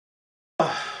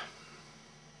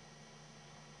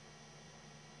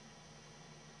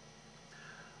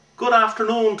Good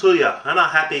afternoon to you, and a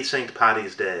happy St.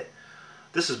 Paddy's Day.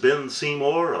 This has been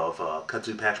Seymour of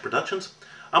Kudzu Patch Productions.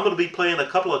 I'm going to be playing a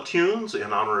couple of tunes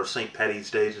in honor of St.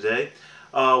 Paddy's Day today.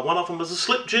 One of them is a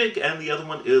slip jig, and the other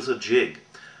one is a jig.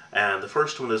 And the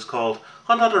first one is called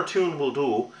Another Tune Will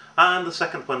Do, and the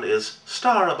second one is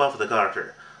Star Above the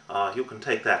Garter. You can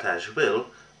take that as you will,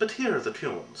 but here are the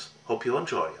tunes. Hope you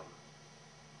enjoy them.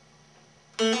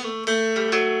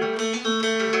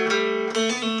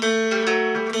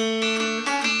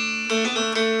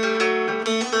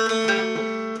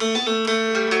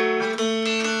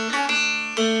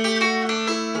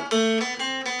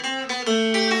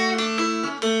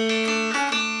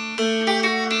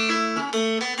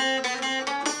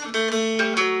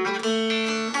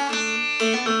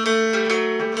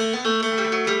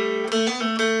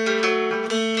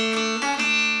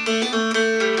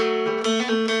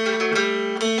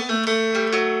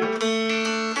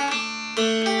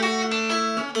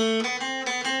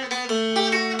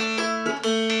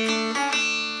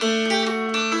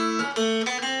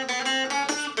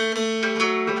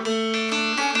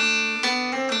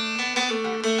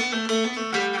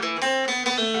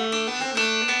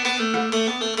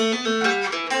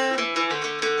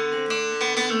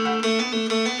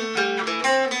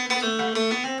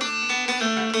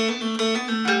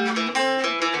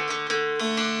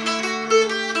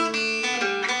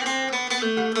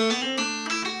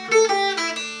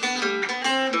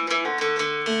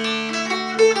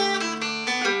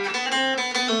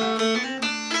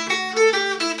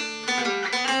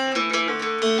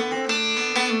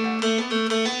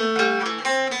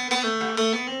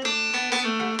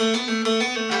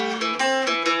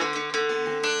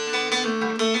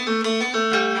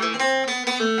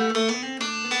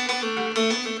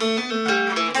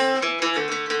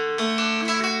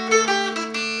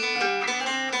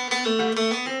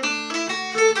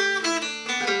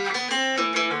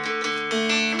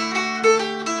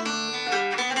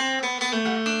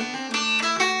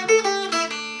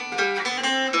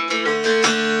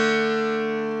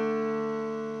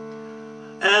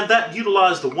 And that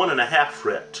utilized the 1.5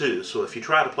 fret too, so if you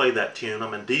try to play that tune,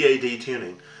 I'm in DAD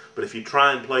tuning, but if you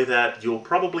try and play that, you'll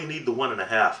probably need the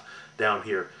 1.5 down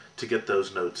here to get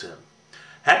those notes in.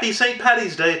 Happy St.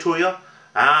 Paddy's Day to you,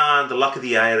 and the luck of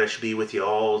the Irish be with you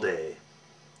all day.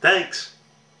 Thanks.